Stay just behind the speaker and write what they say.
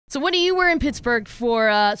So, Woody, you were in Pittsburgh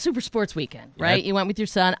for Super Sports Weekend, right? Yep. You went with your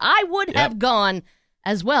son. I would have gone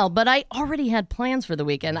as well, but I already had plans for the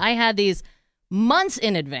weekend. I had these months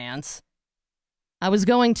in advance. I was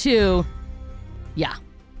going to,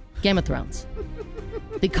 Game of Thrones.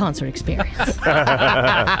 The concert experience.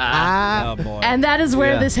 Oh, boy. And that is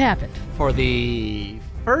where this happened. For the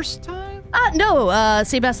first time? No,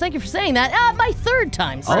 Seabass, thank you for saying that. My third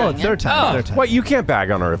time saying third time. Third time. Well, you can't bag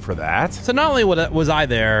on her for that. So not only was I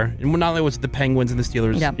there, and not only was it the Penguins and the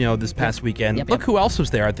Steelers, Yep. this past weekend, Yep, look who else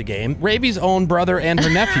was there at the game. Ravey's own brother and her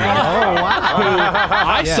nephew. wow. Who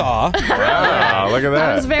I saw. Wow, look at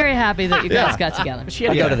I was that. very happy that you guys got together. She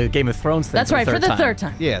had to go to the Game of Thrones thing. That's right, for the third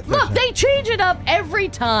time. Yeah, third Look, time. they change it up every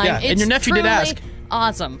time. Yeah, It's and your nephew did truly ask.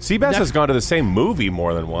 Awesome. Seabass has gone to the same movie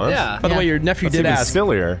more than once. Yeah. By the way, your nephew That's did even ask,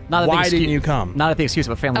 sillier. Not at the why excuse- didn't you come? Not at the excuse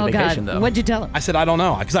of a family vacation, God. though. What'd you tell him? I said, I don't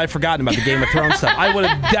know, because I had forgotten about the Game of Thrones stuff. I would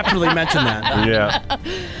have definitely mentioned that. Yeah.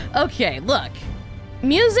 Okay, look.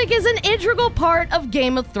 Music is an integral part of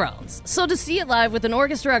Game of Thrones. So to see it live with an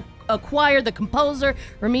orchestra, a choir, the composer,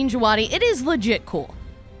 Ramin Djawadi, it is legit cool.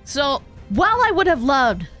 So while I would have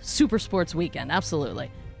loved Super Sports Weekend, absolutely,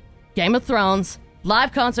 Game of Thrones,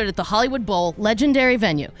 live concert at the Hollywood Bowl, legendary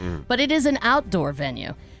venue, but it is an outdoor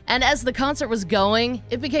venue. And as the concert was going,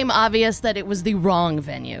 it became obvious that it was the wrong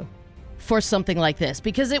venue for something like this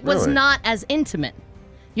because it was Really? not as intimate.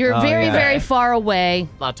 You're very far away.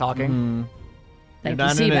 A lot of talking. Thank you,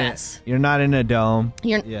 Seabass. You're not in a dome.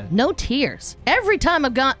 No tears. Every time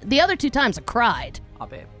I've gone, the other two times I cried Oh,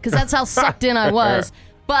 babe. because that's how sucked in I was.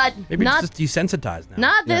 But Maybe not it's just desensitized now.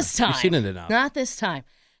 not this time. You've seen it enough. Not this time.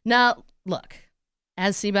 Now, look,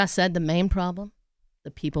 as Seabass said, the main problem,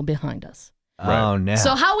 the people behind us. Oh, no.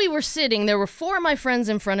 So how we were sitting, there were 4 of my friends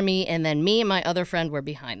in front of me, and then me and my other friend were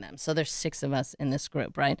behind them. So there's 6 of us in this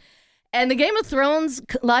group, right? And the Game of Thrones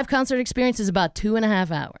live concert experience is about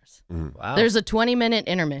 2.5 hours. Wow. There's a 20-minute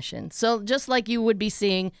intermission. So just like you would be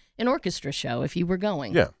seeing an orchestra show if you were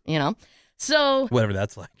going. Yeah. You know? So Whatever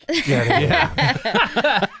that's like.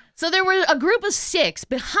 so there were a group of 6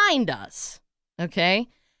 behind us. Okay?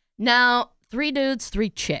 Now, 3 dudes, 3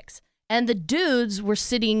 chicks. And the dudes were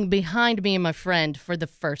sitting behind me and my friend for the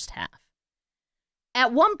first half.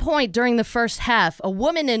 At one point during the first half, a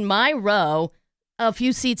woman in my row, a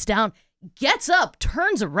few seats down, gets up,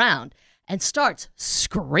 turns around, and starts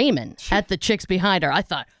screaming at the chicks behind her. I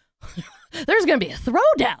thought, there's going to be a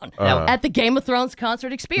throwdown at the Game of Thrones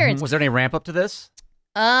concert experience. Was there any ramp up to this?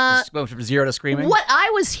 Just go from 0 to screaming? What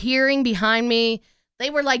I was hearing behind me, they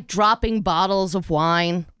were like dropping bottles of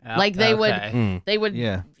wine. Yep, Like they okay. would,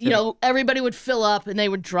 Yeah. you know, everybody would fill up and they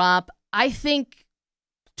would drop. I think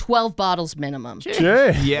 12 bottles minimum.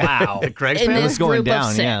 Jay. Yeah. Wow. Craig's In fan this was going group down,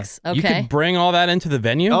 of 6. yeah. Okay. You could bring all that into the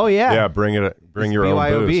venue? Oh, yeah. Yeah, bring your own booze.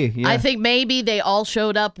 BYOB. Yeah. I think maybe they all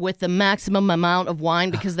showed up with the maximum amount of wine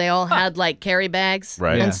because they all had like carry bags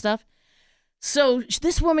Right. and Yeah. stuff. So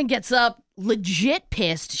this woman gets up, legit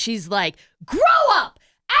pissed. She's like, "Grow up!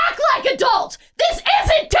 Act like adults! This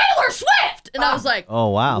isn't Taylor Swift!" And I was like, Oh,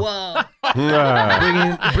 wow. "Whoa."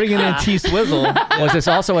 Bringing in T-Swizzle. Was this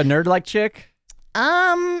also a nerd-like chick?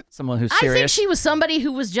 Someone who's I think serious? she was somebody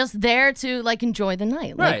who was just there to like enjoy the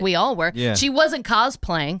night, like Right. we all were. Yeah. She wasn't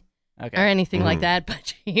cosplaying Okay. or anything like that,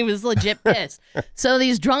 but she was legit pissed. So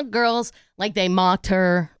these drunk girls, like they mocked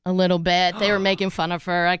her a little bit. They were making fun of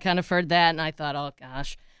her. I kind of heard that, and I thought, oh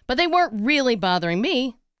gosh. But they weren't really bothering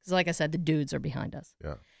me because, like I said, the dudes are behind us.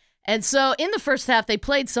 Yeah. And so in the first half, they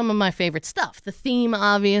played some of my favorite stuff. The theme,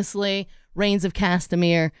 obviously, Reigns of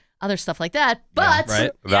Castamere, other stuff like that. But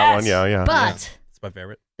right. That one, yeah. But It's my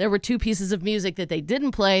favorite. there were 2 pieces of music that they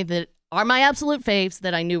didn't play that are my absolute faves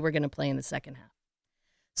that I knew were going to play in the second half.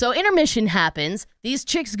 So intermission happens. These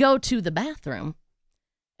chicks go to the bathroom.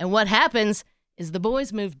 And what happens is the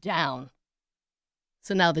boys move down.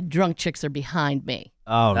 So now the drunk chicks are behind me.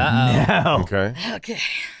 Oh, no. Okay. Okay.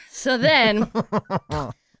 So then,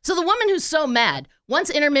 so the woman who's so mad, once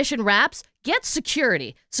intermission wraps, gets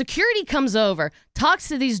security. Security comes over, talks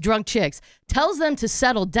to these drunk chicks, tells them to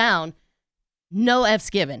settle down. No F's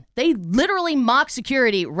given. They literally mock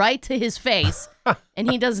security right to his face, and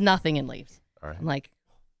he does nothing and leaves. All right. I'm like,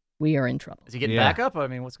 we are in trouble. Is he getting Yeah. back up? I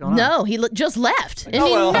mean, what's going on? No, he just left, and oh,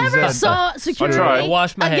 he well. never Exactly. saw security tried.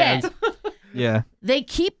 Wash my again. hands. Yeah. They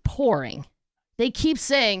keep pouring. They keep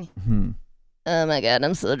saying, "Oh my God,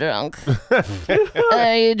 I'm so drunk.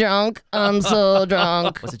 Are you drunk? I'm so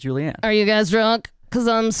drunk. Was it Julianne? Are you guys drunk? Because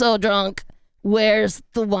I'm so drunk. Where's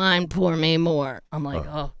the wine? Pour me more." I'm like,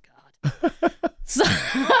 oh God. So,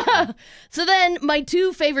 so then my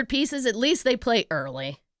 2 favorite pieces, at least they play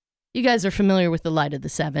early. You guys are familiar with the Light of the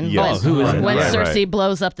Seven. Yes. Who is it? When Right. Cersei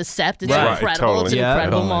blows up the sept. It's Right, incredible. totally. It's an Yeah,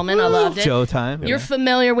 incredible totally. moment. I loved it. Showtime. You're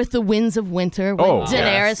familiar with the Winds of Winter when Oh,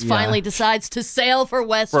 Daenerys yes. finally Yeah. decides to sail for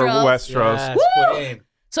Westeros. For Westeros. Woo!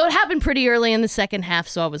 So it happened pretty early in the second half,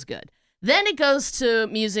 so I was good. Then it goes to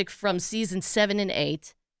music from season 7 and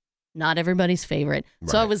 8. Not everybody's favorite.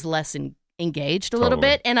 So I Right. was less engaged a little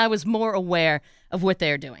Totally. bit, and I was more aware of what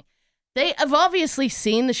they're doing. They have obviously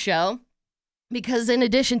seen the show because in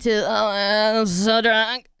addition to, oh, I'm so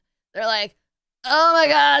drunk, they're like, oh my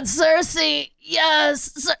God, Cersei,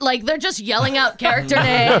 yes. Like, they're just yelling out character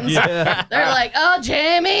names. Yeah. They're like, oh,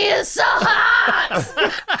 Jamie is so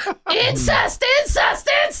hot. Incest, incest,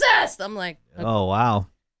 incest. I'm like, Oh, wow.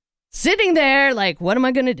 sitting there, like, what am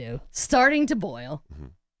I going to do? Starting to boil. Mm-hmm.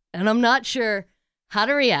 And I'm not sure how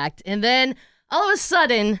to react. And then all of a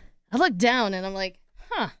sudden, I look down and I'm like,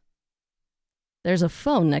 huh, there's a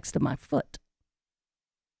phone next to my foot.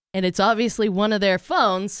 And it's obviously one of their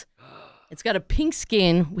phones. It's got a pink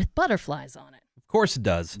skin with butterflies on it. Of course it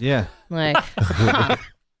does. Yeah. Like,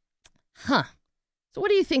 huh. So what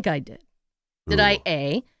do you think I did? Did I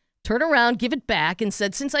A, turn around, give it back, and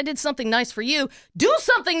said, since I did something nice for you, do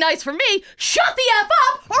something nice for me, shut the F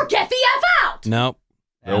up or get the F out? No.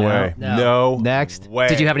 No way. No. No. Next. way.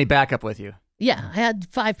 Did you have any backup with you? Yeah, I had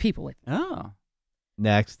 5 people with me. Oh.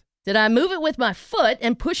 Next. Did I move it with my foot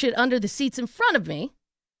and push it under the seats in front of me?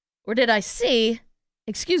 Or did I C,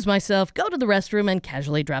 excuse myself, go to the restroom and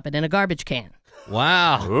casually drop it in a garbage can?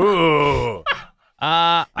 Wow. Ooh.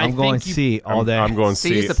 I'm going think you, C all day. I'm going C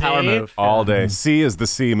C is the power move. all day. C is the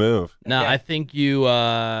C move. No, I think you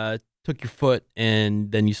took your foot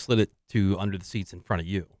and then you slid it to under the seats in front of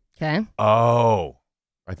you. Okay. Oh.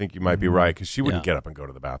 I think you might be right because she wouldn't Yeah. get up and go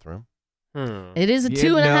to the bathroom. It is a Yeah,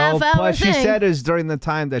 2.5 hour Plus, thing. she said it was during the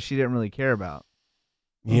time that she didn't really care about.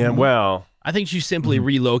 Yeah, well, I think she simply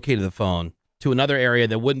relocated the phone to another area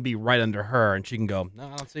that wouldn't be right under her, and she can go, no,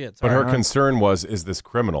 I don't see it. but Sorry. her concern was, is this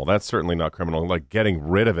criminal? That's certainly not criminal. Like, getting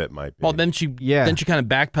rid of it might be. Well, then she Yeah. kind of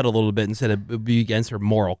backpedaled a little bit and said it would be against her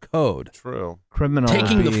moral code. True. Criminal.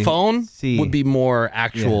 Taking would the be phone C. would be more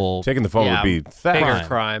actual. Taking the phone Yeah. would be theft. Bigger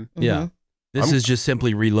crime. Yeah. This I'm- is just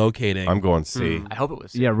simply relocating. I'm going C. I hope it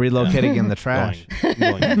was. Yeah, relocating in the trash.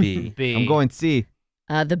 going B. B. I'm going C.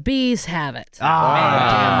 The bees have it.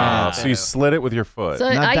 Ah, damn it. So you slid it with your foot.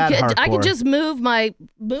 So Not I that could hardcore. just move my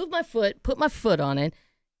foot, put my foot on it,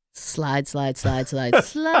 slide to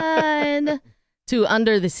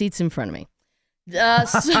under the seats in front of me.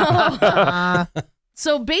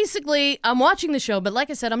 So basically, I'm watching the show, but like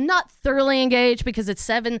I said, I'm not thoroughly engaged because it's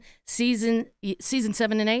season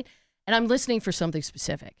 7 and 8, and I'm listening for something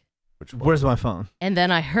specific. Which one? Where's my phone? And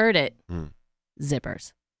then I heard it, Hmm.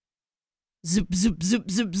 zippers. Zip, zip, zip,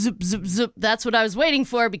 zip, zip, zip, zip. That's what I was waiting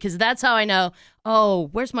for because that's how I know, oh,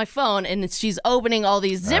 where's my phone? And she's opening all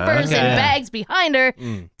these zippers Okay. and bags behind her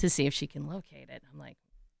Mm. to see if she can locate it. I'm like,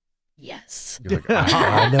 yes. You're like,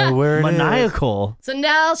 I know where it is. Maniacal. So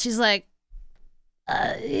now she's like,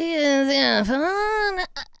 yeah, phone.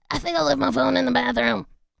 I think I left my phone in the bathroom.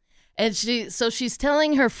 And she's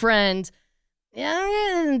telling her friend, yeah,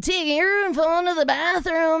 I'm going to take your phone to the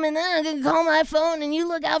bathroom, and then I'm going to call my phone, and you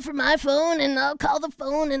look out for my phone, and I'll call the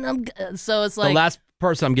phone, and so it's The like, last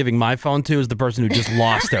person I'm giving my phone to is the person who just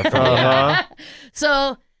lost their phone. Uh-huh.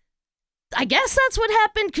 so I guess that's what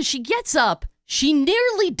happened because she gets up. She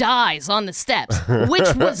nearly dies on the steps,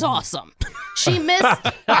 which was awesome. She missed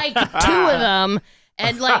like 2 of them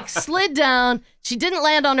and like slid down. She didn't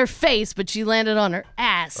land on her face, but she landed on her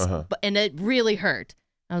ass, and it really hurt.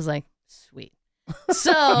 I was like, sweet.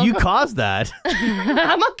 So You caused that.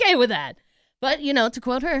 I'm okay with that. But, to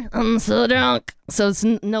quote her, I'm so drunk. So it's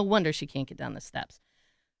no wonder she can't get down the steps.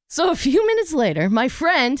 So a few minutes later, my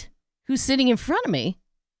friend who's sitting in front of me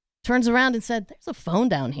turns around and said, there's a phone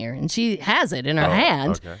down here. And she has it in her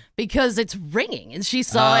hand because it's ringing. And she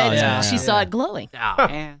saw it. yeah, She saw it glowing. Oh,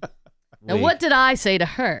 man. Now, what did I say to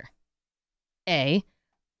her? A,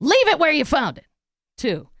 leave it where you found it.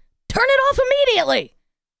 2, turn it off immediately.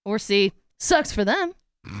 Or C, sucks for them.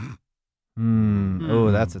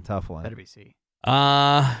 Oh, that's a tough one. Better be C.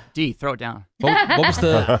 D, throw it down. What was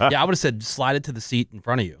the? Yeah, I would have said slide it to the seat in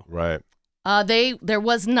front of you. Right. There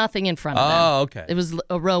was nothing in front of them. Oh, okay. It was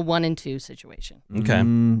a row 1 and 2 situation.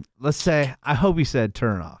 Okay. Let's say, I hope you said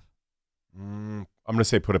turn it off. I'm going to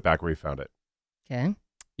say put it back where you found it. Okay.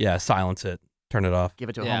 Yeah, silence it. Turn it off. Give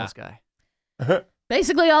it to a homeless guy.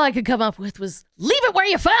 Basically, all I could come up with was leave it where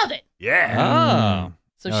you found it. Yeah. Oh.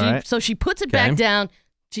 So she puts it back down.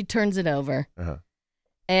 She turns it over, Uh-huh.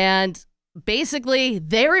 and basically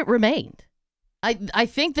there it remained I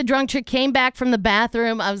think the drunk chick came back from the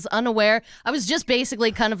bathroom. I was unaware. I was just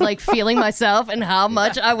basically kind of like feeling myself and how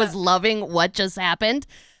much I was loving what just happened.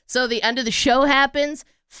 So the end of the show happens,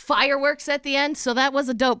 fireworks at the end. So that was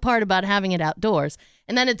a dope part about having it outdoors.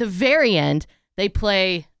 And then at the very end, they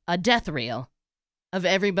play a death reel of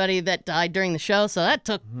everybody that died during the show. So that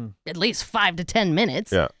took at least 5 to 10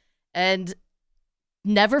 minutes. Yeah. And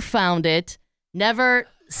never found it, never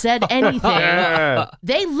said anything.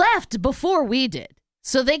 They left before we did.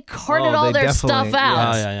 So they carted all their stuff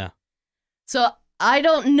out. Yeah. So I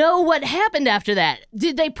don't know what happened after that.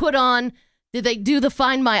 Did they do the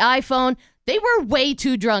Find My iPhone? They were way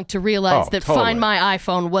too drunk to realize that totally. Find My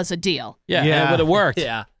iPhone was a deal. Yeah, and it would have worked.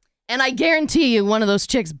 Yeah. And I guarantee you one of those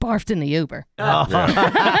chicks barfed in the Uber.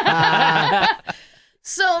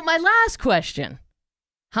 So my last question,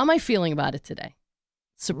 how am I feeling about it today?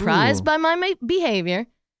 Surprised by my behavior,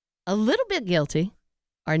 a little bit guilty,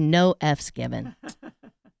 or no F's given?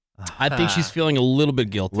 I think she's feeling a little bit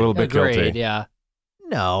guilty. A little bit Agreed, guilty. yeah.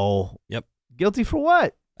 No. Yep. Guilty for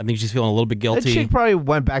what? I think she's feeling a little bit That guilty. chick probably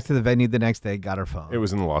went back to the venue the next day, got her phone. It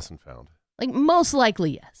was in the lost and found. Like, most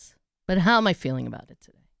likely, yes. But how am I feeling about it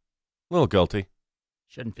today? A little guilty.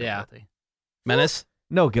 Shouldn't feel guilty. Menace?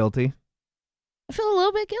 No guilty. I feel a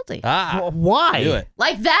little bit guilty. Well, why? Do it.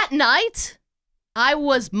 Like that night, I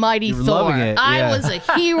was Mighty You were Thor. loving it, I yeah. was a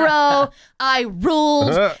hero. I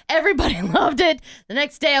ruled. Everybody loved it. The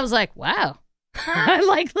next day, I was like, wow. I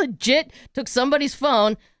like legit took somebody's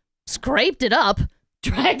phone, scraped it up,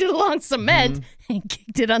 dragged it along cement, and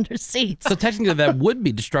kicked it under seats. So technically, that would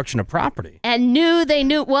be destruction of property. And they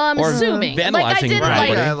knew. Well, I'm Or assuming. Like, I vandalizing didn't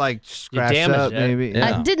property. Yeah, like scratched damaged up, it. maybe.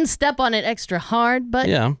 Yeah. I didn't step on it extra hard, but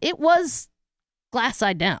Yeah. it was glass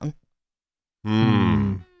side down.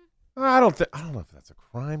 I don't know if that's a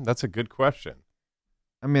crime. That's a good question.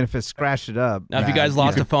 I mean, if it scratched it up. Now, if you guys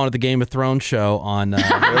lost a phone at the Game of Thrones show on You're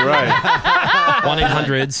right.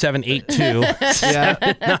 1-800-782.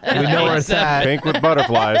 Yeah, we know where it's at. Pink with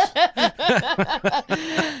butterflies.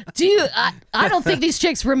 I don't think these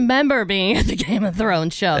chicks remember being at the Game of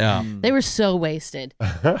Thrones show. Yeah. They were so wasted.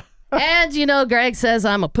 And, Greg says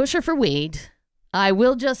I'm a pusher for weed. I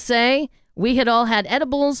will just say we had all had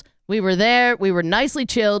edibles. We were there. We were nicely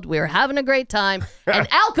chilled. We were having a great time. And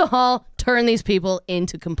alcohol turned these people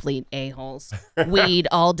into complete a-holes. Weed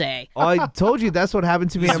all day. Oh, I told you that's what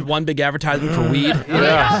happened to me. This is one big advertisement for weed. Weed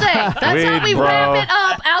all day. That's how Weed, we bro. wrap it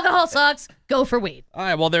up. Alcohol sucks. Go for weed. All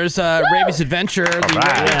right, well, there's Ravey's Adventure, the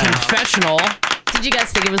right. Ravey Confessional. Did you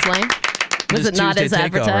guys think it was lame? Was This it not Tuesday as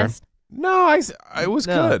takeover. advertised? No, it was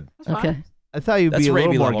No. good. Okay. I thought you'd That's be a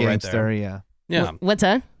little Ravey more level right gangster. there. Yeah. Yeah. What's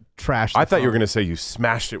that? Trash. I thought you were going to say you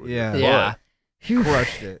smashed it with Yeah. your Yeah. foot.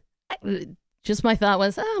 crushed it. Just my thought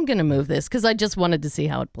was, I'm going to move this because I just wanted to see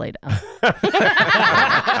how it played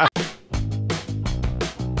out.